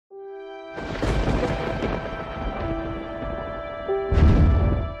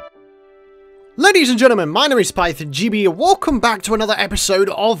Ladies and gentlemen, my name is PythonGB. Welcome back to another episode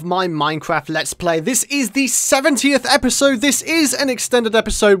of my Minecraft Let's Play. This is the 70th episode. This is an extended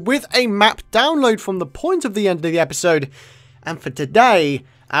episode with a map download from the point of the end of the episode. And for today,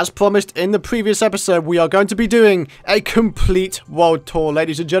 as promised in the previous episode, we are going to be doing a complete world tour,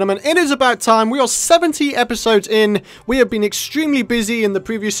 ladies and gentlemen. It is about time. We are 70 episodes in. We have been extremely busy in the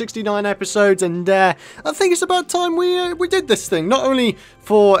previous 69 episodes, and I think it's about time we did this thing. Not only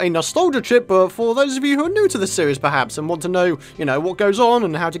for a nostalgia trip, but for those of you who are new to the series, perhaps, and want to know, you know, what goes on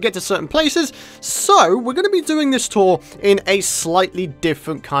and how to get to certain places. So, we're going to be doing this tour in a slightly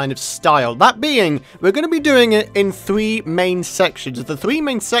different kind of style. That being, we're going to be doing it in three main sections. The three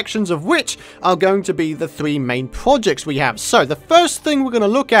main sections of which are going to be the three main projects we have. So, the first thing we're going to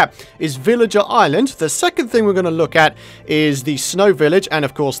look at is Villager Island. The second thing we're going to look at is the Snow Village. And,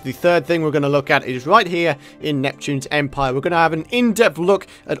 of course, the third thing we're going to look at is right here in Neptune's Empire. We're going to have an in-depth look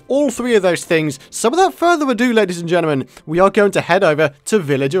at all three of those things. So without further ado, ladies and gentlemen, we are going to head over to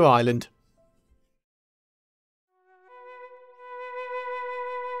Villager Island.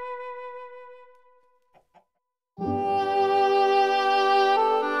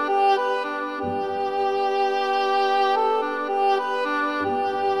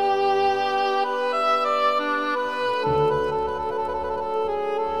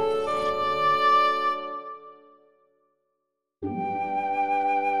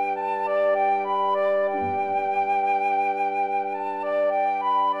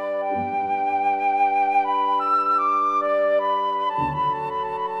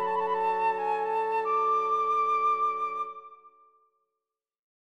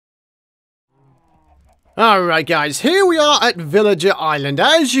 Alright guys, here we are at Villager Island.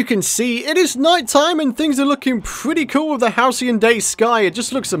 As you can see, it is nighttime and things are looking pretty cool with the halcyon day sky. It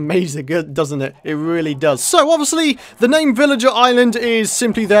just looks amazing, doesn't it? It really does. So obviously, the name Villager Island is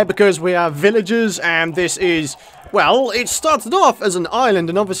simply there because we are villagers, and this is... well, it started off as an island,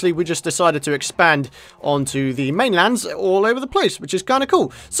 and obviously we just decided to expand onto the mainlands all over the place, which is kind of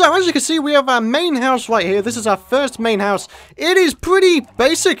cool. So, as you can see, we have our main house right here. This is our first main house. It is pretty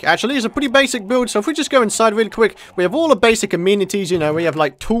basic, actually. It's a pretty basic build, so if we just go inside really quick, we have all the basic amenities, you know. We have,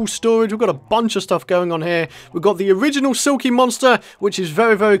 like, tool storage. We've got a bunch of stuff going on here. We've got the original Silky Monster, which is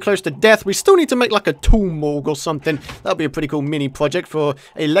very, very close to death. We still need to make, like, a tool morgue or something. That'll be a pretty cool mini project for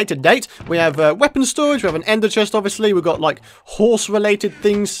a later date. We have weapon storage. We have an ender chest, obviously. We've got like horse related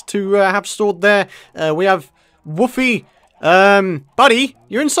things to have stored there. We have Woofy. Buddy,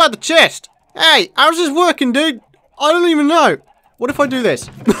 you're inside the chest. Hey, how's this working, dude? I don't even know. What if I do this?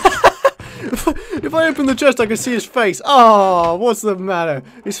 If I open the chest, I can see his face. Oh, what's the matter?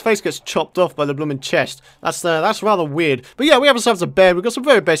 His face gets chopped off by the blooming chest. That's rather weird. But yeah, we have ourselves a bed. We've got some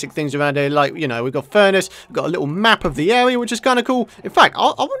very basic things around here, like, you know, we've got furnace. We've got a little map of the area, which is kind of cool. In fact,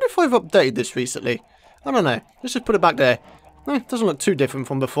 I wonder if I've updated this recently. I don't know. Let's just put it back there. It doesn't look too different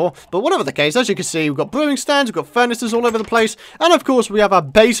from before. But whatever the case, as you can see, we've got brewing stands, we've got furnaces all over the place. And of course, we have our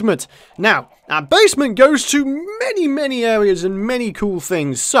basement. Now, our basement goes to many, many areas and many cool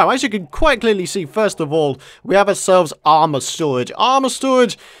things. So, as you can quite clearly see, first of all, we have ourselves armor storage. Armor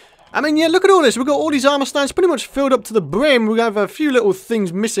storage... I mean, yeah, look at all this. We've got all these armor stands pretty much filled up to the brim. We have a few little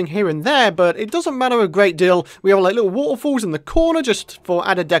things missing here and there, but it doesn't matter a great deal. We have like little waterfalls in the corner just for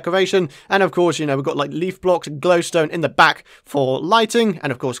added decoration. And of course, you know, we've got like leaf blocks and glowstone in the back for lighting.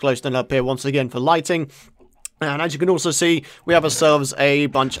 And of course, glowstone up here once again for lighting. And as you can also see, we have ourselves a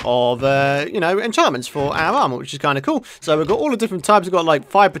bunch of, you know, enchantments for our armor, which is kind of cool. So we've got all the different types. We've got like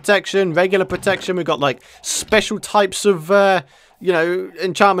fire protection, regular protection. We've got like special types of... you know,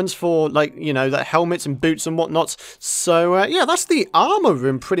 enchantments for, like, you know, the helmets and boots and whatnot. So, yeah, that's the armor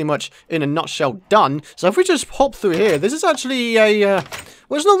room pretty much in a nutshell done. So if we just hop through here, this is actually a,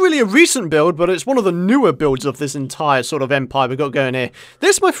 well, it's not really a recent build, but it's one of the newer builds of this entire sort of empire we've got going here.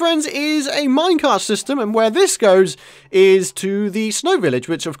 This, my friends, is a minecart system, and where this goes is to the Snow Village,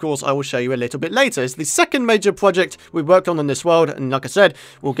 which, of course, I will show you a little bit later. It's the second major project we've worked on in this world, and like I said,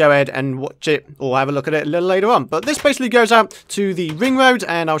 we'll go ahead and watch it, or have a look at it a little later on. But this basically goes out to the ring road,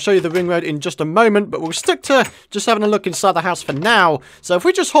 and I'll show you the ring road in just a moment, but we'll stick to just having a look inside the house for now. So if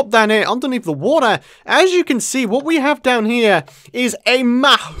we just hop down here underneath the water, as you can see, what we have down here is a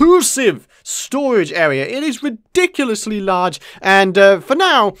massive storage area. It is ridiculously large, and for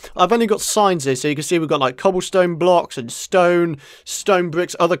now I've only got signs here, so you can see we've got like cobblestone blocks and stone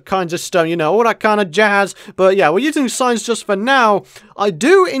bricks, other kinds of stone, you know, all that kind of jazz. But yeah, we're using signs just for now. I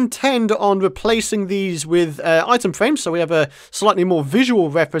do intend on replacing these with item frames, so we have a slightly more visual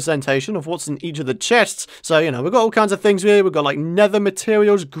representation of what's in each of the chests. So, you know, we've got all kinds of things here. We've got like nether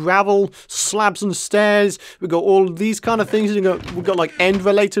materials, gravel, slabs and stairs. We've got all these kind of things. We've got like end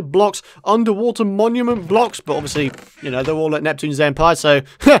related blocks, underwater monument blocks, but obviously, you know, they're all at Neptune's Empire, so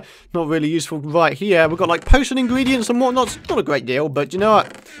not really useful right here. We've got like potion ingredients and whatnot. It's not a great deal, but you know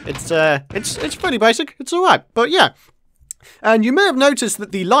what? It's pretty basic. It's all right, but yeah. And you may have noticed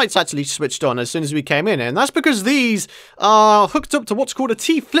that the lights actually switched on as soon as we came in, and that's because these are hooked up to what's called a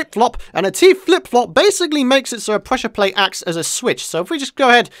T flip-flop, and a T flip-flop basically makes it so a pressure plate acts as a switch. So if we just go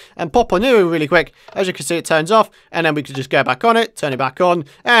ahead and pop on here really quick, as you can see it turns off, and then we can just go back on it, turn it back on,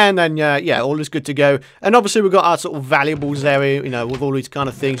 and then yeah, all is good to go. And obviously we've got our sort of valuables area, you know, with all these kind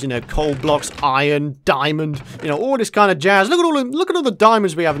of things, you know, coal blocks, iron, diamond, you know, all this kind of jazz. Look at all the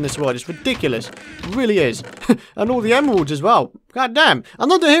diamonds we have in this world. It's ridiculous. It really is. And all the emeralds as well. God damn.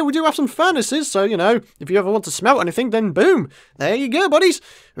 And under here we do have some furnaces, so, you know, if you ever want to smelt anything, then boom. There you go, buddies.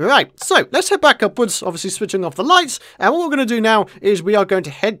 Right, so let's head back upwards, obviously switching off the lights, and what we're going to do now is we are going to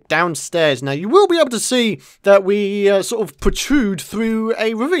head downstairs. Now, you will be able to see that we sort of protrude through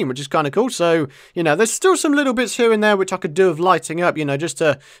a ravine, which is kind of cool. So, you know, there's still some little bits here and there which I could do with lighting up, you know, just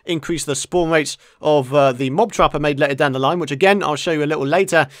to increase the spawn rates of the mob trap I made later down the line, which again, I'll show you a little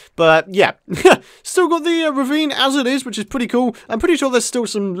later. But yeah, still got the ravine as it is, which is pretty cool. I'm pretty sure there's still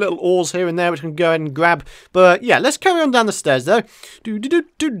some little ores here and there which I can go ahead and grab. But yeah, let's carry on down the stairs though.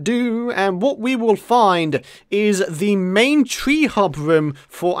 And what we will find is the main tree hub room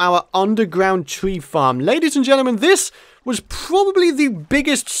for our underground tree farm. Ladies and gentlemen, this was probably the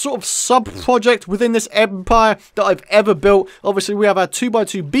biggest sort of sub-project within this empire that I've ever built. Obviously, we have our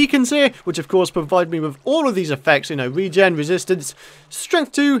 2x2 beacons here, which of course provide me with all of these effects, you know, regen, resistance,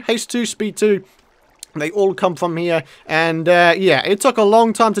 strength 2, haste 2, speed 2. They all come from here, and yeah, it took a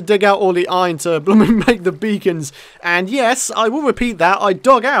long time to dig out all the iron to make the beacons. And yes, I will repeat that, I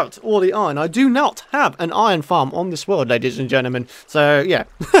dug out all the iron. I do not have an iron farm on this world, ladies and gentlemen. So yeah,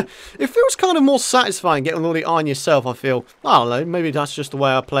 it feels kind of more satisfying getting all the iron yourself, I feel. I don't know, maybe that's just the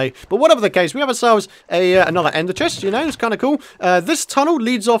way I play. But whatever the case, we have ourselves another ender chest, you know, it's kind of cool. This tunnel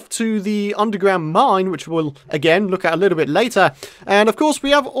leads off to the underground mine, which we'll, again, look at a little bit later. And of course, we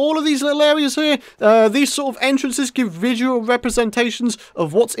have all of these little areas here. These sort of entrances give visual representations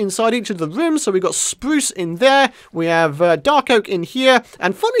of what's inside each of the rooms. So we've got spruce in there, we have dark oak in here,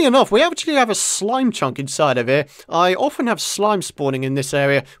 and funny enough, we actually have a slime chunk inside of here. I often have slime spawning in this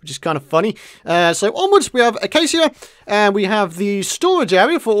area, which is kind of funny. So onwards, we have acacia, and we have the storage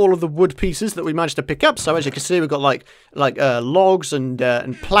area for all of the wood pieces that we managed to pick up. So as you can see, we've got like logs and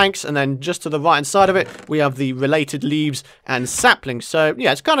planks, and then just to the right hand side of it, we have the related leaves and saplings. So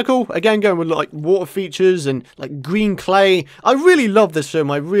yeah, it's kind of cool. Again, going with like water features and like green clay. I really love this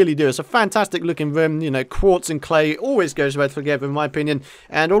room, I really do. It's a fantastic looking room, you know, quartz and clay always goes well together in my opinion,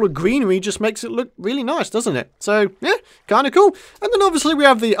 and all the greenery just makes it look really nice, doesn't it? So yeah, kind of cool. And then obviously we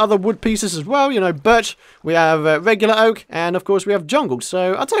have the other wood pieces as well, you know, birch, we have regular oak, and of course we have jungle.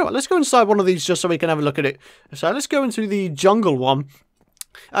 So I'll tell you what, let's go inside one of these just so we can have a look at it. So let's go into the jungle one.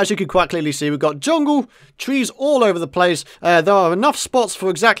 As you can quite clearly see, we've got jungle, trees all over the place. There are enough spots for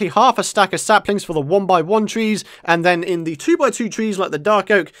exactly half a stack of saplings for the 1x1 trees. And then in the 2x2 trees, like the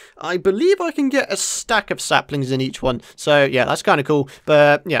dark oak, I believe I can get a stack of saplings in each one. So yeah, that's kind of cool.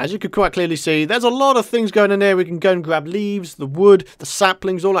 But yeah, as you can quite clearly see, there's a lot of things going in here. We can go and grab leaves, the wood, the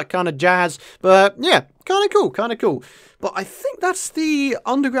saplings, all that kind of jazz. But yeah, kind of cool, kind of cool. But I think that's the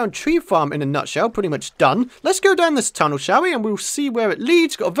underground tree farm in a nutshell, pretty much done. Let's go down this tunnel, shall we? And we'll see where it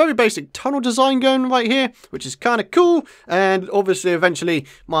leads. Got a very basic tunnel design going right here, which is kind of cool. And obviously, eventually,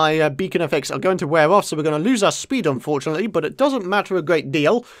 my beacon effects are going to wear off, so we're going to lose our speed, unfortunately. But it doesn't matter a great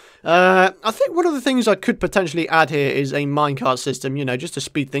deal. I think one of the things I could potentially add here is a minecart system, you know, just to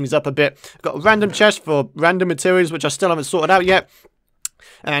speed things up a bit. I've got a random chest for random materials, which I still haven't sorted out yet.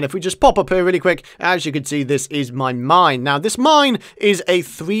 And if we just pop up here really quick, as you can see, this is my mine. Now, this mine is a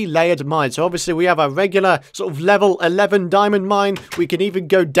 3-layered mine. So obviously, we have our regular sort of level 11 diamond mine. We can even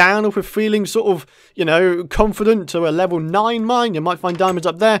go down if we're feeling sort of, you know, confident to a level 9 mine. You might find diamonds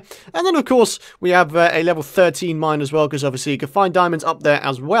up there. And then, of course, we have a level 13 mine as well, because obviously you can find diamonds up there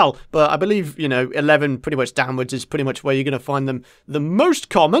as well. But I believe, you know, 11 pretty much downwards is pretty much where you're going to find them the most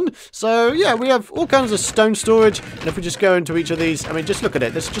common. So, yeah, we have all kinds of stone storage. And if we just go into each of these, I mean, just look at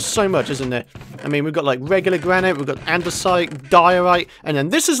it. There's just so much, isn't there? I mean, we've got like regular granite, we've got andesite, diorite, and then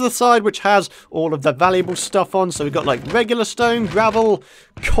this is the side which has all of the valuable stuff on. So we've got like regular stone, gravel,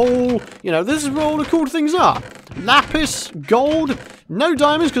 coal, you know, this is where all the cool things are. Lapis, gold, no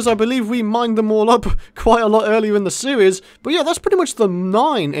diamonds because I believe we mined them all up quite a lot earlier in the series. But yeah, that's pretty much the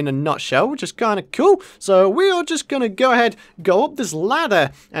mine in a nutshell, which is kind of cool. So we are just going to go ahead, go up this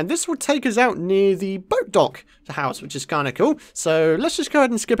ladder, and this will take us out near the boat dock house, which is kind of cool. So let's just go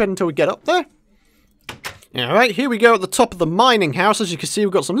ahead and skip it until we get up there. Alright, here we go at the top of the mining house. As you can see,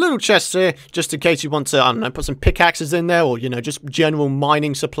 we've got some little chests here, just in case you want to, I don't know, put some pickaxes in there, or, you know, just general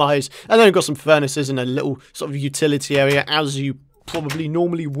mining supplies. And then we've got some furnaces and a little sort of utility area, as you probably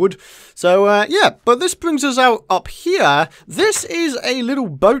normally would. So yeah, but this brings us out up here. This is a little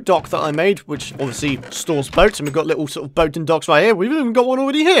boat dock that I made, which obviously stores boats, and we've got little sort of boating docks right here. We've even got one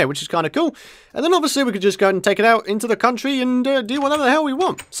already here, which is kind of cool. And then obviously we could just go and take it out into the country and do whatever the hell we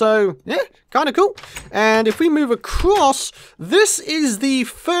want. So yeah, kind of cool. And if we move across, this is the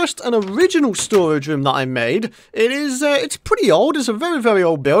first and original storage room that I made. It is it's pretty old. It's a very, very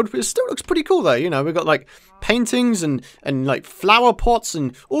old build, but it still looks pretty cool though. You know, we've got like paintings and like flower pots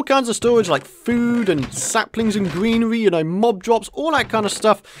and all kinds of storage, like food and saplings and greenery, you know, mob drops, all that kind of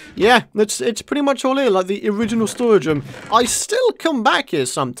stuff. Yeah, it's pretty much all here, like the original storage room. I still come back here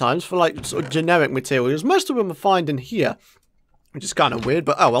sometimes for like sort of generic materials. Most of them are found in here, which is kind of weird,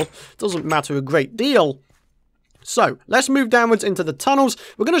 but oh well, doesn't matter a great deal. So, let's move downwards into the tunnels.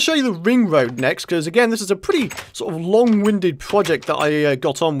 We're going to show you the ring road next, because again, this is a pretty sort of long-winded project that I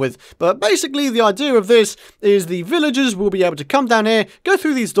got on with. But basically, the idea of this is the villagers will be able to come down here, go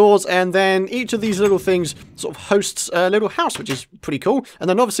through these doors, and then each of these little things sort of hosts a little house, which is pretty cool. And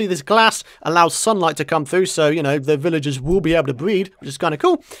then obviously this glass allows sunlight to come through, so, you know, the villagers will be able to breed, which is kind of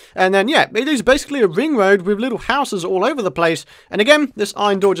cool. And then, yeah, it is basically a ring road with little houses all over the place. And again, this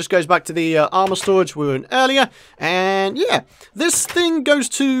iron door just goes back to the armor storage we were in earlier. And yeah, this thing goes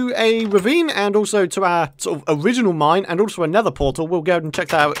to a ravine and also to our sort of original mine and also another portal. We'll go and check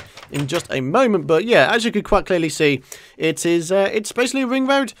that out in just a moment. But yeah, as you can quite clearly see, it is it's basically a ring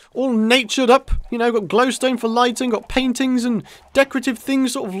road, all natured up. You know, got glowstone for lighting, got paintings and decorative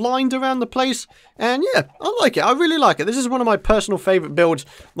things sort of lined around the place. And yeah, I like it. I really like it. This is one of my personal favourite builds.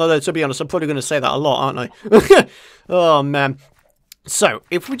 Although, to be honest, I'm probably going to say that a lot, aren't I? Oh, man. So,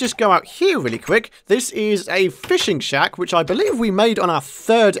 if we just go out here really quick, this is a fishing shack, which I believe we made on our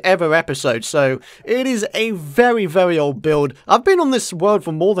 3rd ever episode. So, it is a very, very old build. I've been on this world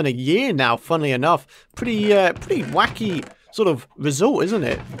for more than a year now, funnily enough. Pretty wacky sort of result, isn't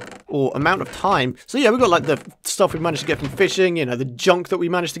it? Or amount of time. So yeah, we've got like the stuff we managed to get from fishing, you know, the junk that we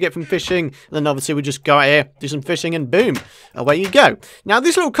managed to get from fishing, and then obviously we just go out here, do some fishing, and boom, away you go. Now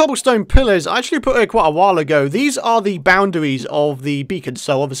these little cobblestone pillars, I actually put here quite a while ago. These are the boundaries of the beacons.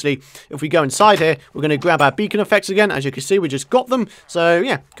 So obviously, if we go inside here, we're going to grab our beacon effects again. As you can see, we just got them. So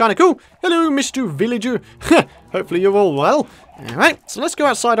yeah, kind of cool. Hello, Mr. Villager. Hopefully you're all well. Alright, so let's go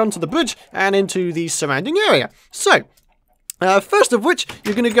outside onto the bridge and into the surrounding area. So, first of which,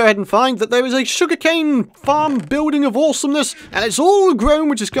 you're going to go ahead and find that there is a sugarcane farm building of awesomeness, and it's all grown,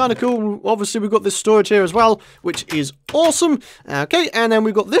 which is kind of cool. Obviously, we've got this storage here as well, which is awesome. Okay, and then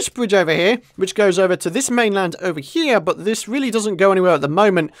we've got this bridge over here, which goes over to this mainland over here, but this really doesn't go anywhere at the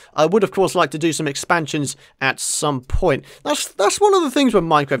moment. I would, of course, like to do some expansions at some point. That's one of the things with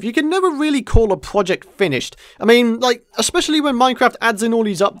Minecraft. You can never really call a project finished. I mean, like, especially when Minecraft adds in all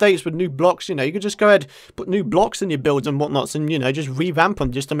these updates with new blocks, you know, you can just go ahead, put new blocks in your builds and whatnot, and, you know, just revamp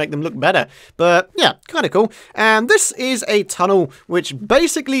them just to make them look better. But yeah, kind of cool. And this is a tunnel which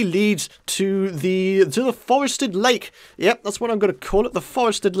basically leads to the forested lake. Yep, that's what I'm going to call it, the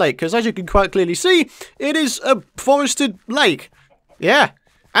forested lake, because as you can quite clearly see, it is a forested lake. Yeah.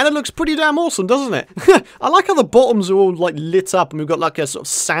 And it looks pretty damn awesome, doesn't it? I like how the bottoms are all like lit up and we've got like a sort of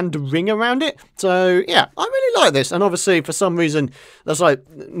sand ring around it. So yeah, I really like this. And obviously for some reason there's like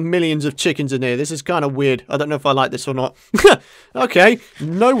millions of chickens in here. This is kind of weird. I don't know if I like this or not. Okay,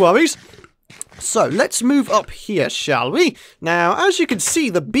 no worries. So, let's move up here, shall we? Now, as you can see,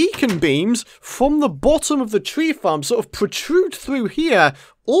 the beacon beams from the bottom of the tree farm sort of protrude through here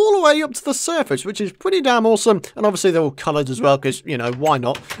all the way up to the surface, which is pretty damn awesome. And obviously, they're all coloured as well, because, you know, why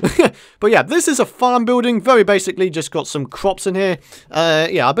not? But yeah, this is a farm building. Very basically, just got some crops in here.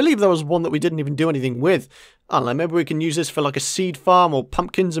 Yeah, I believe there was one that we didn't even do anything with. I don't know, maybe we can use this for like a seed farm or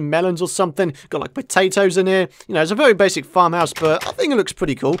pumpkins and melons or something. Got like potatoes in here. You know, it's a very basic farmhouse, but I think it looks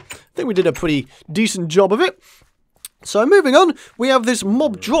pretty cool. I think we did a pretty decent job of it. So moving on, we have this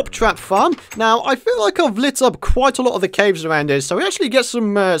mob drop trap farm. Now, I feel like I've lit up quite a lot of the caves around here, so we actually get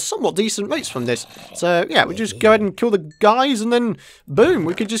some somewhat decent rates from this. So yeah, we just go ahead and kill the guys, and then boom,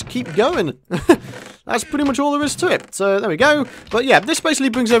 we could just keep going. That's pretty much all there is to it. So there we go. But yeah, this basically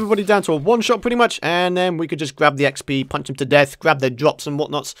brings everybody down to a one-shot pretty much, and then we could just grab the XP, punch them to death, grab their drops and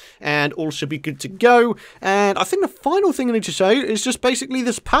whatnots, and all should be good to go. And I think the final thing I need to show you is just basically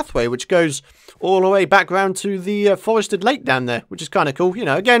this pathway, which goes all the way back around to the forested lake down there, which is kind of cool. You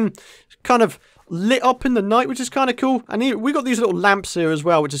know, again, kind of lit up in the night, which is kind of cool. And we got these little lamps here as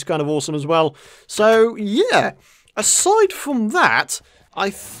well, which is kind of awesome as well. So yeah, aside from that, I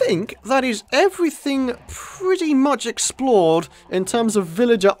think that is everything pretty much explored in terms of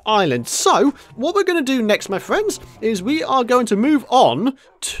Villager Island. So, what we're going to do next, my friends, is we are going to move on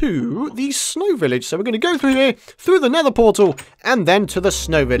to the Snow Village. So we're going to go through here, through the Nether Portal, and then to the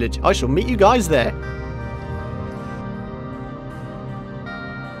Snow Village. I shall meet you guys there.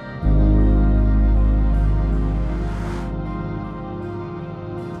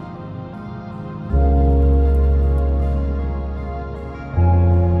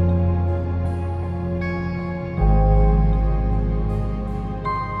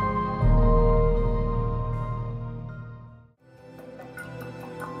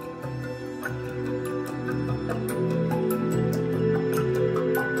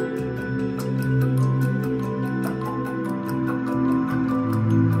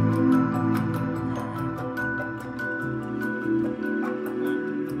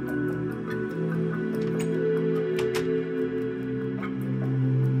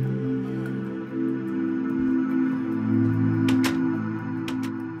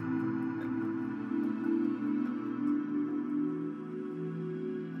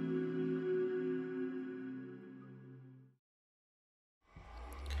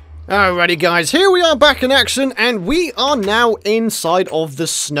 Alrighty guys, here we are back in action, and we are now inside of the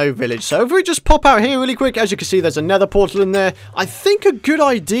Snow Village. So if we just pop out here really quick, as you can see there's a nether portal in there. I think a good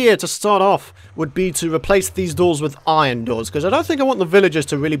idea to start off would be to replace these doors with iron doors, because I don't think I want the villagers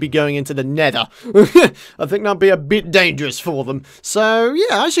to really be going into the nether. I think that'd be a bit dangerous for them. So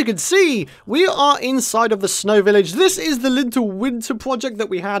yeah, as you can see, we are inside of the Snow Village. This is the little winter project that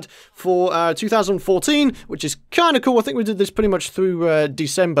we had for 2014, which is kind of cool. I think we did this pretty much through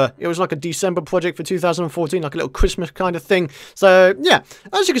December. It was like a December project for 2014, like a little Christmas kind of thing. So yeah,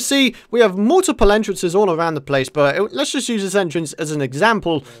 as you can see, we have multiple entrances all around the place, but let's just use this entrance as an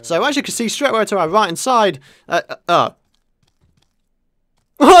example. So as you can see, straight away to our right hand side, oh,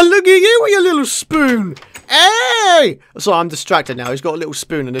 look at you with your little spoon. Hey! So I'm distracted now. He's got a little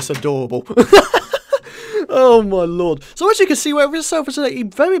spoon and it's adorable. Oh my lord. So as you can see, we have ourselves as a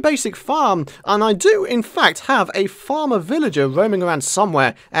very basic farm, and I do in fact have a farmer villager roaming around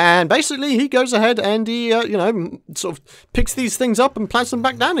somewhere, and basically he goes ahead and he, you know, sort of picks these things up and plants them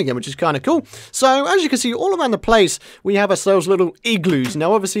back down again, which is kind of cool. So as you can see, all around the place we have ourselves little igloos.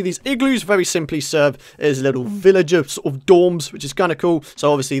 Now obviously these igloos very simply serve as little villager sort of dorms, which is kind of cool.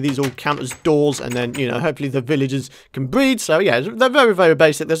 So obviously these all count as doors, and then, you know, hopefully the villagers can breed. So yeah, they're very, very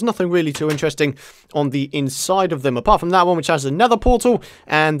basic. There's nothing really too interesting on the inside of them, apart from that one which has a nether portal,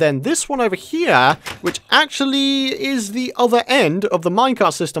 and then this one over here, which actually is the other end of the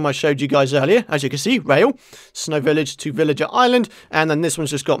minecart system I showed you guys earlier. As you can see, rail, Snow Village to Villager Island, and then this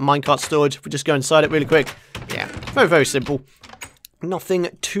one's just got minecart storage. If we just go inside it really quick, yeah, very, very simple. Nothing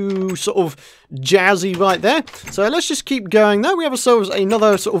too sort of jazzy right there. So let's just keep going. There we have ourselves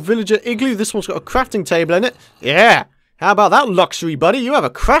another sort of villager igloo. This one's got a crafting table in it. Yeah. How about that luxury, buddy? You have a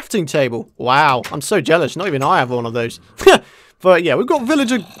crafting table. Wow, I'm so jealous. Not even I have one of those. But yeah, we've got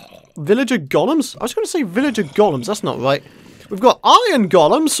villager golems. I was going to say villager golems. That's not right. We've got iron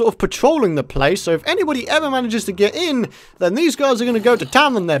golems sort of patrolling the place. So if anybody ever manages to get in, then these guys are going to go to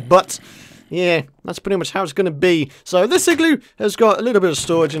town on their butts. Yeah, that's pretty much how it's going to be. So this igloo has got a little bit of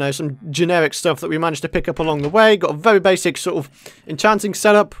storage, you know, some generic stuff that we managed to pick up along the way. Got a very basic sort of enchanting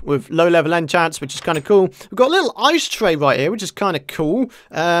setup with low-level enchants, which is kind of cool. We've got a little ice tray right here, which is kind of cool.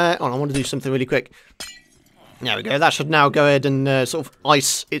 I want to do something really quick. There we go. That should now go ahead and sort of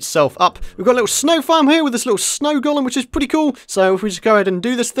ice itself up. We've got a little snow farm here with this little snow golem, which is pretty cool. So if we just go ahead and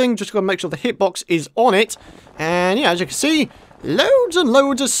do this thing, just got to make sure the hitbox is on it. And yeah, as you can see, loads and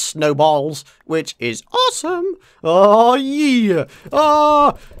loads of snowballs, which is awesome. Oh, yeah.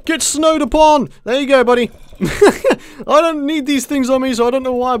 Ah, get snowed upon. There you go, buddy. I don't need these things on me, so I don't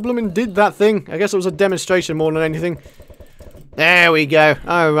know why I blooming did that thing. I guess it was a demonstration more than anything. There we go.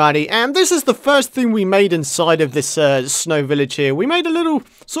 Alrighty. And this is the first thing we made inside of this snow village here. We made a little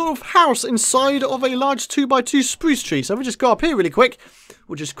sort of house inside of a large 2x2 spruce tree. So if we just go up here really quick,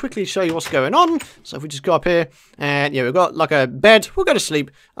 we'll just quickly show you what's going on. So if we just go up here, and yeah, we've got like a bed. We'll go to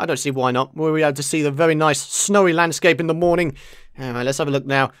sleep. I don't see why not. We'll be able to see the very nice snowy landscape in the morning. Alright, let's have a look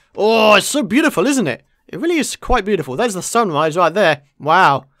now. Oh, it's so beautiful, isn't it? It really is quite beautiful. There's the sunrise right there.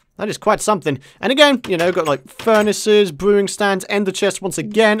 Wow. That is quite something. And again, you know, got like furnaces, brewing stands, ender chests once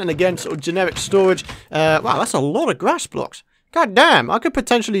again, and again, sort of generic storage. Wow, that's a lot of grass blocks. God damn, I could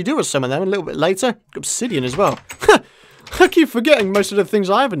potentially do with some of them a little bit later. Obsidian as well. I keep forgetting most of the things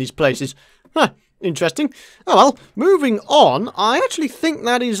I have in these places. Huh, interesting. Oh well, moving on, I actually think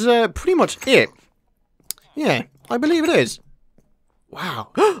that is pretty much it. Yeah, I believe it is.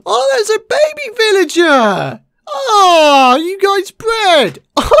 Wow. Oh, there's a baby villager! Oh, you guys bred.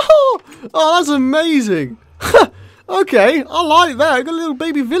 Oh, that's amazing. Okay, I like that. I got a little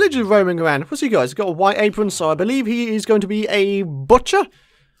baby villager roaming around. What's he got? He's got a white apron, so I believe he is going to be a butcher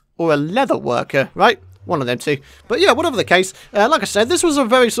or a leather worker, right? One of them two. But yeah, whatever the case, like I said, this was a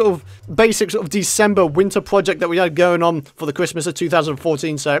very sort of basic sort of December winter project that we had going on for the Christmas of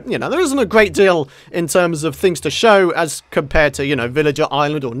 2014. So, you know, there isn't a great deal in terms of things to show as compared to, you know, Villager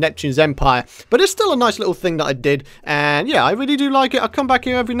Island or Neptune's Empire. But it's still a nice little thing that I did. And yeah, I really do like it. I come back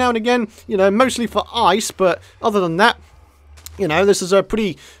here every now and again, you know, mostly for ice. But other than that, you know, this is a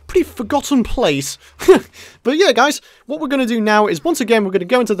pretty forgotten place. But yeah, guys, what we're going to do now is, once again, we're going to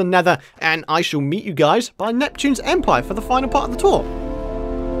go into the Nether, and I shall meet you guys by Neptune's Empire for the final part of the tour.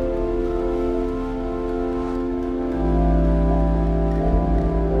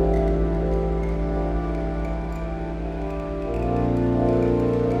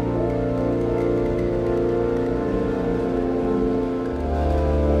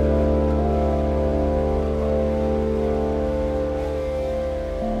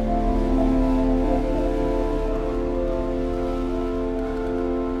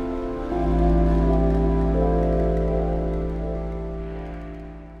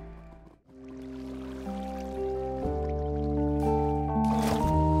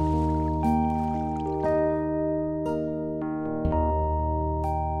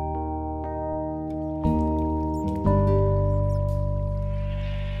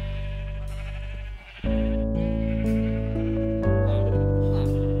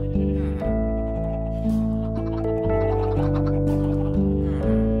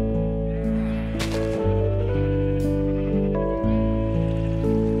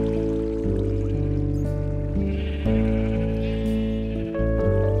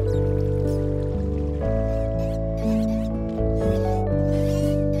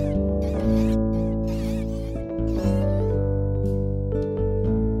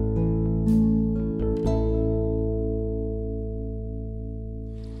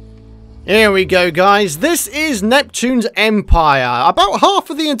 Here we go, guys. This is Neptune's Empire. About half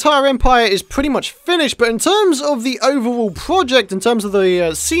of the entire empire is pretty much finished, but in terms of the overall project, in terms of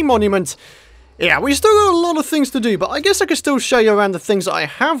the sea monument, yeah, we still got a lot of things to do, but I guess I could still show you around the things that I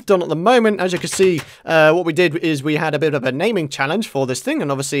have done at the moment. As you can see, what we did is we had a bit of a naming challenge for this thing,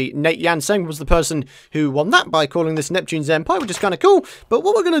 and obviously Nate Yanseng was the person who won that by calling this Neptune's Empire, which is kind of cool. But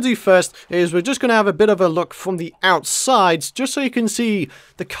what we're going to do first is we're just going to have a bit of a look from the outside, just so you can see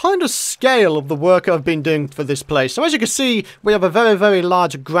the kind of scale of the work I've been doing for this place. So as you can see, we have a very, very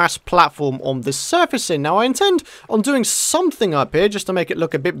large grass platform on the surfacing. Now, I intend on doing something up here just to make it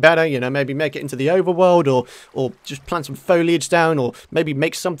look a bit better, you know, maybe make it into the overworld, or just plant some foliage down, or maybe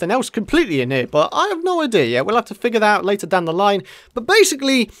make something else completely in here, but I have no idea yet. We'll have to figure that out later down the line. But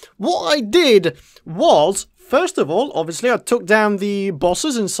basically, what I did was, first of all, obviously, I took down the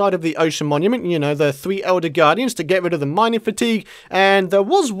bosses inside of the Ocean Monument, you know, the 3 Elder Guardians, to get rid of the mining fatigue, and there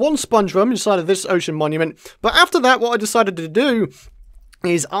was 1 sponge room inside of this Ocean Monument. But after that, what I decided to do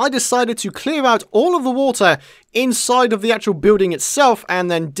is I decided to clear out all of the water inside of the actual building itself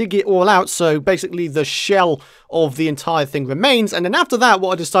and then dig it all out, so basically the shell of the entire thing remains. And then after that,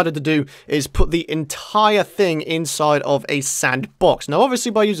 what I decided to do is put the entire thing inside of a sand box. Now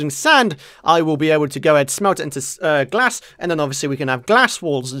obviously, by using sand, I will be able to go ahead, smelt it into glass, and then obviously we can have glass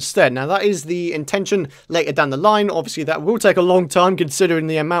walls instead. Now that is the intention later down the line. Obviously that will take a long time considering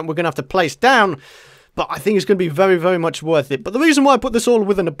the amount we're going to have to place down, but I think it's going to be very, very much worth it. But the reason why I put this all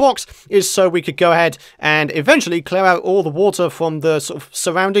within a box is so we could go ahead and eventually clear out all the water from the sort of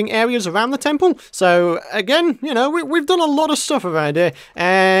surrounding areas around the temple. So again, you know, we've done a lot of stuff around here,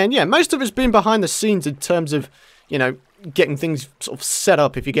 and yeah, most of it's been behind the scenes in terms of, you know, getting things sort of set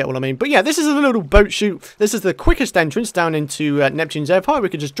up, if you get what I mean. But yeah, this is a little boat chute. This is the quickest entrance down into Neptune's Empire. We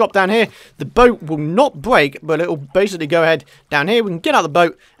could just drop down here. The boat will not break, but it'll basically go ahead down here. We can get out of the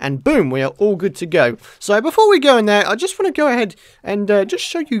boat, and boom, we are all good to go. So before we go in there, I just want to go ahead and just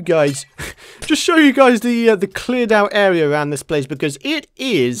show you guys, the cleared out area around this place, because it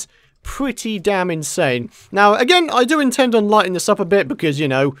is pretty damn insane. Now again, I do intend on lighting this up a bit, because, you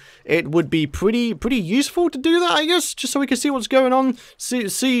know, it would be pretty useful to do that, I guess, just so we can see what's going on,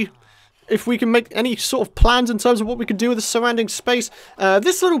 see if we can make any sort of plans in terms of what we can do with the surrounding space.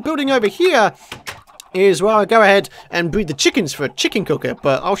 This little building over here is where I go ahead and breed the chickens for a chicken cooker,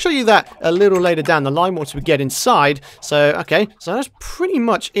 but I'll show you that a little later down the line once we get inside. So, okay, so that's pretty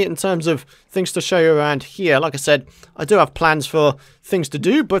much it in terms of things to show you around here. Like I said, I do have plans for things to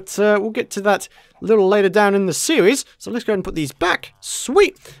do, but we'll get to that a little later down in the series. So let's go ahead and put these back.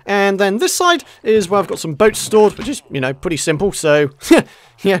 Sweet. And then this side is where I've got some boats stored, which is, you know, pretty simple. So,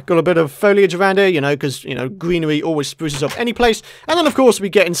 yeah, got a bit of foliage around here, you know, because, you know, greenery always spruces up any place. And then, of course, we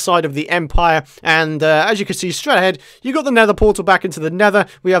get inside of the Empire. And as you can see straight ahead, you got the nether portal back into the nether.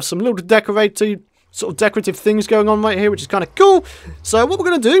 We have some little decorative things going on right here, which is kind of cool. So what we're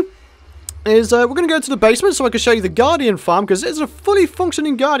going to do is we're going to go to the basement so I can show you the Guardian farm, because it's a fully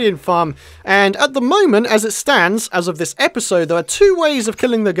functioning Guardian farm. And at the moment, as it stands, as of this episode, there are two ways of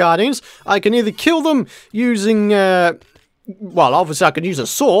killing the Guardians. I can either kill them using... well, obviously I can use a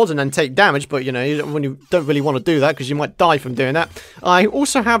sword and then take damage, but, you know, you don't really want to do that because you might die from doing that. I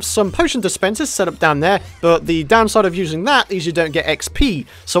also have some potion dispensers set up down there, but the downside of using that is you don't get XP.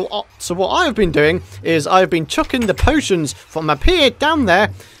 So what I've been doing is I've been chucking the potions from up here down there,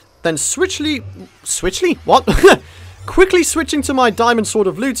 then quickly switching to my diamond sword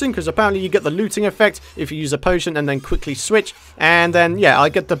of looting, because apparently you get the looting effect if you use a potion and then quickly switch. And then, yeah, I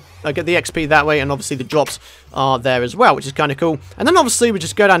get the XP that way, and obviously the drops are there as well, which is kind of cool. And then obviously we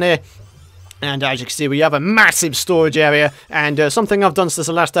just go down here, and as you can see, we have a massive storage area. And something I've done since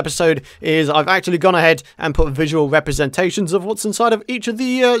the last episode is I've actually gone ahead and put visual representations of what's inside of each of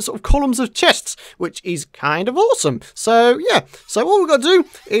the sort of columns of chests, which is kind of awesome. So, yeah. So all we've got to do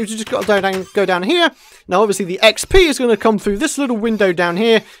is we just got to go down here. Now, obviously, the XP is going to come through this little window down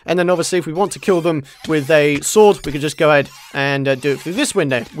here. And then, obviously, if we want to kill them with a sword, we can just go ahead and do it through this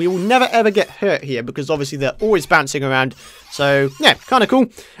window. We will never, ever get hurt here because, obviously, they're always bouncing around. So, yeah, kind of cool.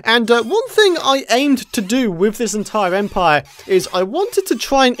 And one thing I aimed to do with this entire empire is I wanted to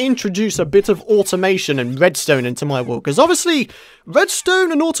try and introduce a bit of automation and redstone into my world. Because, obviously,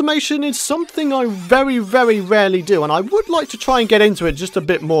 redstone and automation is something I very, very rarely do. And I would like to try and get into it just a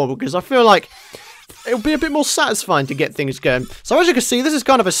bit more because I feel like it'll be a bit more satisfying to get things going. So as you can see, this is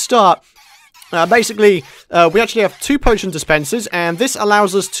kind of a start. Basically, we actually have two potion dispensers, and this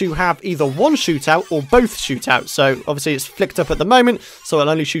allows us to have either one shootout or both shootouts. So obviously it's flicked up at the moment, so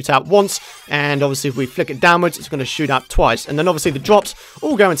it'll only shoot out once. And obviously if we flick it downwards, it's going to shoot out twice. And then obviously the drops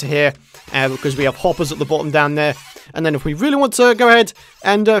all go into here, because we have hoppers at the bottom down there. And then if we really want to go ahead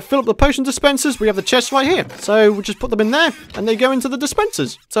and fill up the potion dispensers, we have the chests right here. So we'll just put them in there, and they go into the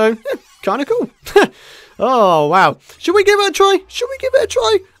dispensers. So, yeah, kind of cool. Oh, wow. Should we give it a try? Should we give it a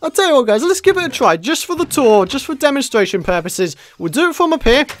try? I'll tell you what, guys. Let's give it a try. Just for the tour, just for demonstration purposes. We'll do it from up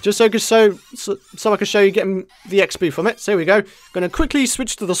here, just so I can show you getting the XP from it. So here we go. Going to quickly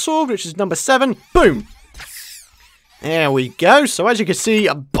switch to the sword, which is number 7. Boom. There we go. So as you can see,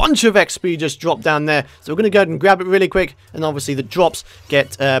 a bunch of XP just dropped down there. So we're going to go ahead and grab it really quick. And obviously the drops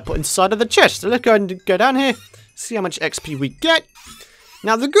get put inside of the chest. So let's go ahead and go down here. See how much XP we get.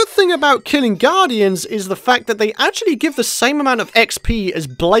 Now, the good thing about killing Guardians is the fact that they actually give the same amount of XP as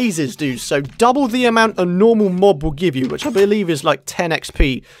Blazes do. So double the amount a normal mob will give you, which I believe is like 10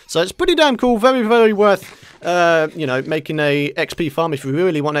 XP. So it's pretty damn cool. Very, very worth, you know, making a XP farm if you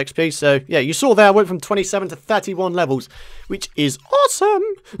really want XP. So, yeah, you saw there I went from 27 to 31 levels, which is awesome.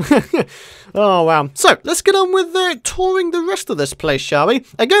 Oh, wow. So, let's get on with touring the rest of this place, shall we?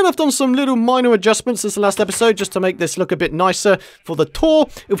 Again, I've done some little minor adjustments since the last episode just to make this look a bit nicer for the tour.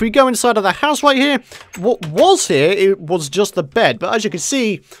 If we go inside of the house right here, what was here, it was just the bed. But as you can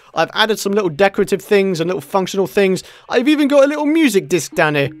see, I've added some little decorative things and little functional things. I've even got a little music disc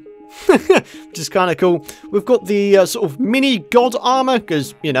down here. Which is kind of cool. We've got the sort of mini god armor,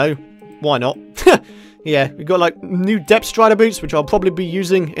 because, you know, why not? Yeah, we've got like new depth strider boots, which I'll probably be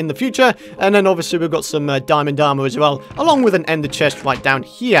using in the future. And then obviously we've got some diamond armor as well, along with an ender chest right down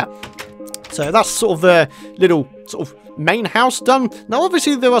here. So that's sort of the little sort of main house done. Now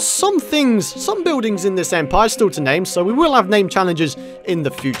obviously there are some things, some buildings in this empire still to name, so we will have name challenges in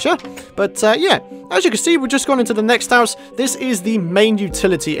the future. But yeah, as you can see, we've just gone into the next house. This is the main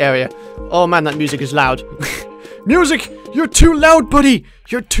utility area. Oh man, that music is loud. Music, you're too loud, buddy.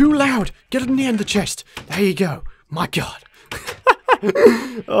 You're too loud. Get in the ender chest. There you go. My god.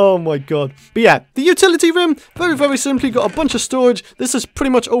 Oh my god. But yeah, the utility room, very, very simply got a bunch of storage. This is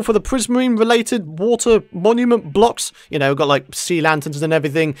pretty much all for the prismarine related water monument blocks. You know, we've got like sea lanterns and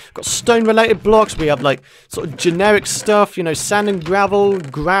everything. Got stone related blocks. We have like sort of generic stuff, you know, sand and gravel,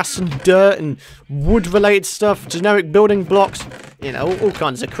 grass and dirt and wood related stuff, generic building blocks, you know, all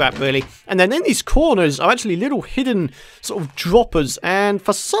kinds of crap really. And then in these corners are actually little hidden sort of droppers, and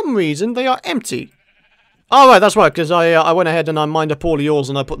for some reason they are empty. Oh, right, that's right, because I went ahead and I mined up all of yours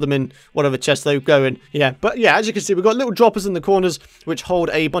and I put them in whatever chest they go in. Yeah, but yeah, as you can see, we've got little droppers in the corners which hold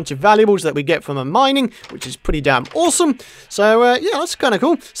a bunch of valuables that we get from a mining, which is pretty damn awesome. So, yeah, that's kind of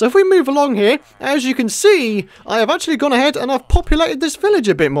cool. So if we move along here, as you can see, I have actually gone ahead and I've populated this village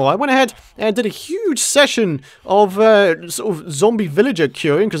a bit more. I went ahead and did a huge session of sort of zombie villager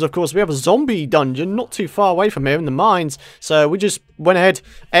curing, because of course we have a zombie dungeon not too far away from here in the mines. So we just went ahead,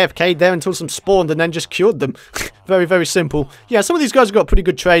 AFK'd there until some spawned and then just cured them. Very, very simple. Yeah, some of these guys have got pretty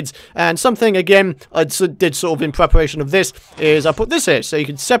good trades, and something, again, I did sort of in preparation of this, is I put this here, so you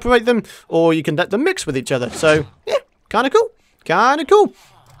can separate them, or you can let them mix with each other. So, yeah, kind of cool. Kind of cool.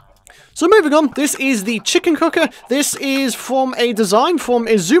 So moving on, this is the chicken cooker. This is from a design from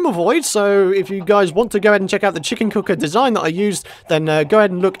Xisumavoid, so if you guys want to go ahead and check out the chicken cooker design that I used, then go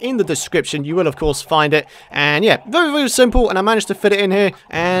ahead and look in the description. You will, of course, find it. And yeah, very, very simple, and I managed to fit it in here,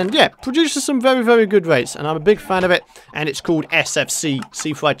 and yeah, produces some very, very good rates, and I'm a big fan of it, and it's called SFC,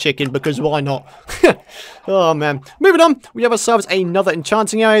 Sea Fried Chicken, because why not? Oh, man. Moving on, we have ourselves another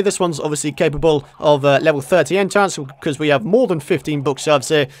enchanting area. This one's obviously capable of level 30 enchants, because we have more than 15 bookshelves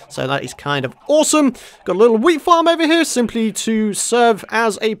here, so that is kind of awesome. Got a little wheat farm over here, simply to serve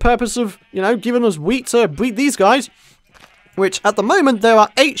as a purpose of, you know, giving us wheat to breed these guys. Which, at the moment, there are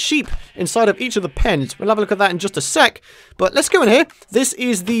 8 sheep inside of each of the pens. We'll have a look at that in just a sec. But let's go in here. This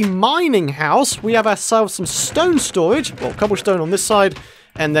is the mining house. We have ourselves some stone storage. Well, cobblestone on this side.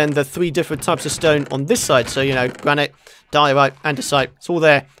 And then the 3 different types of stone on this side. So, you know, granite, diorite, andesite. It's all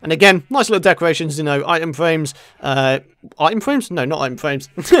there. And again, nice little decorations, you know, item frames. Item frames? No, not item frames.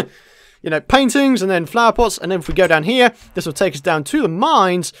 You know, paintings and then flower pots, and then if we go down here, this will take us down to the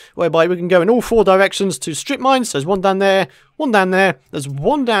mines, whereby we can go in all 4 directions to strip mines. There's one down there, there's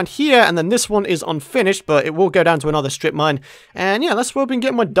one down here, and then this one is unfinished, but it will go down to another strip mine. And yeah, that's where I've been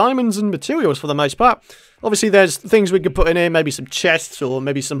getting my diamonds and materials for the most part. Obviously, there's things we could put in here, maybe some chests, or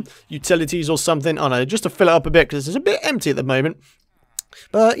maybe some utilities or something, I don't know, just to fill it up a bit, because it's a bit empty at the moment.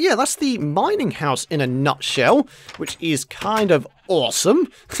 But yeah, that's the mining house in a nutshell, which is kind of awesome.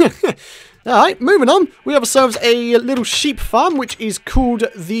 Alright, moving on. We have ourselves a little sheep farm, which is called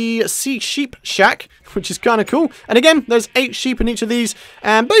the Sea Sheep Shack, which is kind of cool. And again, there's 8 sheep in each of these.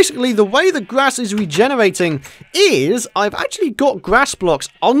 And basically, the way the grass is regenerating is I've actually got grass blocks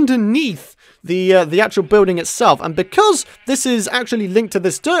underneath the actual building itself, and because this is actually linked to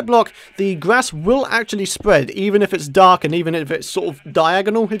this dirt block, the grass will actually spread, even if it's dark and even if it's sort of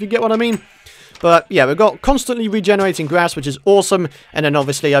diagonal, if you get what I mean. But yeah, we've got constantly regenerating grass, which is awesome. And then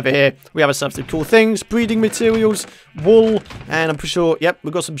obviously over here, we have ourselves some cool things, breeding materials, wool, and I'm pretty sure, yep,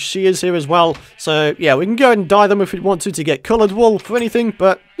 we've got some shears here as well. So yeah, we can go ahead and dye them if we want to get coloured wool for anything.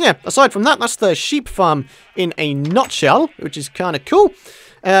 But yeah, aside from that, that's the sheep farm in a nutshell, which is kind of cool.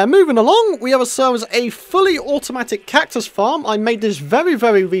 Moving along, we have ourselves a fully automatic cactus farm. I made this very,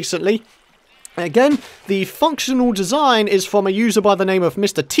 very recently. Again, the functional design is from a user by the name of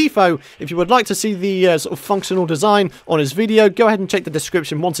Mr. Teefo. If you would like to see the sort of functional design on his video, go ahead and check the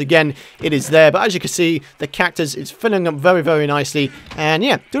description. Once again, it is there. But as you can see, the cactus is filling up very, very nicely. And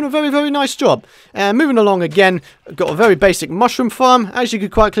yeah, doing a very, very nice job. Moving along again, got a very basic mushroom farm. As you can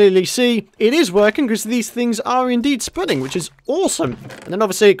quite clearly see, it is working because these things are indeed spreading, which is awesome. And then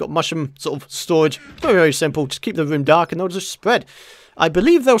obviously, got mushroom sort of storage. Very, very simple. Just keep the room dark and they'll just spread. I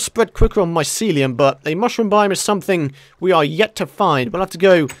believe they'll spread quicker on mycelium, but a mushroom biome is something we are yet to find. We'll have to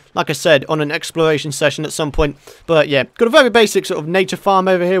go, like I said, on an exploration session at some point. But yeah, got a very basic sort of nature farm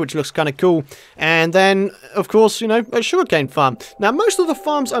over here, which looks kind of cool. And then, of course, you know, a sugarcane farm. Now, most of the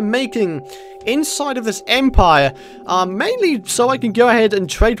farms I'm making inside of this empire are mainly so I can go ahead and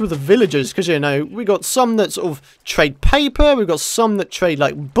trade with the villagers, because, you know, we got some that sort of trade paper, we've got some that trade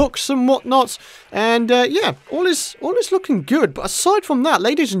like books and whatnot, and yeah, all is looking good. But aside from that,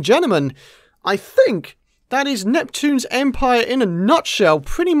 ladies and gentlemen, I think that is Neptune's empire in a nutshell,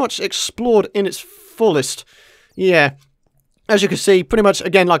 pretty much explored in its fullest. Yeah, as you can see, pretty much,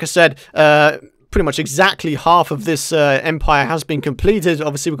 again, like I said, pretty much exactly half of this empire has been completed.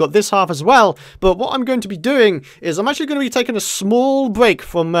 Obviously, we've got this half as well. But what I'm going to be doing is I'm actually going to be taking a small break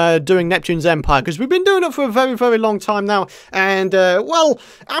from doing Neptune's empire, because we've been doing it for a very, very long time now. And, well,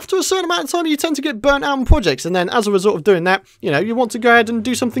 after a certain amount of time, you tend to get burnt out on projects. And then as a result of doing that, you know, you want to go ahead and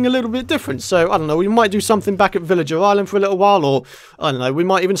do something a little bit different. So, I don't know, we might do something back at Villager Island for a little while, or, I don't know, we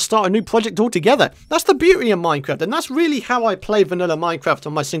might even start a new project altogether. That's the beauty of Minecraft, and that's really how I play vanilla Minecraft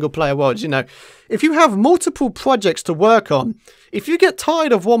on my single-player worlds, you know. if you have multiple projects to work on, if you get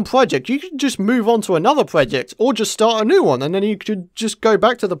tired of one project, you can just move on to another project or just start a new one. And then you could just go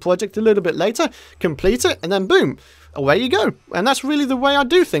back to the project a little bit later, complete it, and then boom, away you go. And that's really the way I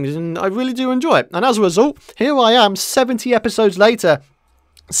do things, and I really do enjoy it. And as a result, here I am 70 episodes later,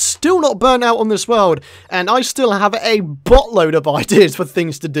 still not burnt out on this world, and I still have a boatload of ideas for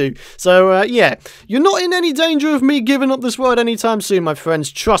things to do. So yeah, you're not in any danger of me giving up this world anytime soon, my friends.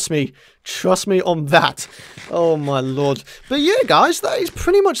 Trust me on that. Oh my lord. But yeah, guys, that is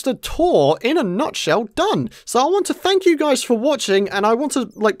pretty much the tour in a nutshell done. So I want to thank you guys for watching, and I want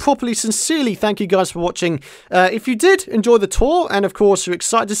to like properly sincerely thank you guys for watching. If you did enjoy the tour, and of course you're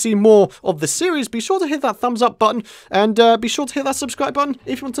excited to see more of the series, be sure to hit that thumbs up button, and be sure to hit that subscribe button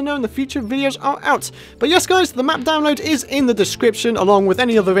if you want to know when the future videos are out. But yes, guys, the map download is in the description, along with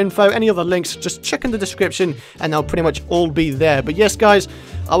any other info, any other links. Just check in the description and they'll pretty much all be there. But yes, guys,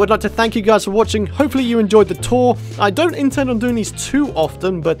 I would like to thank you guys for watching. Hopefully you enjoyed the tour. I don't intend on doing these too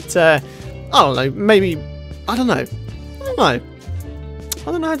often, but I don't know, maybe, I don't know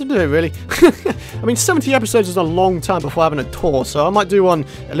how to do it, really. I mean, 70 episodes is a long time before having a tour, so I might do one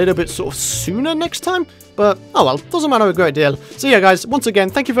a little bit sort of sooner next time. But, oh well, doesn't matter a great deal. So yeah, guys, once again,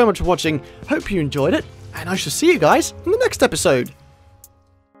 thank you very much for watching. Hope you enjoyed it, and I shall see you guys in the next episode.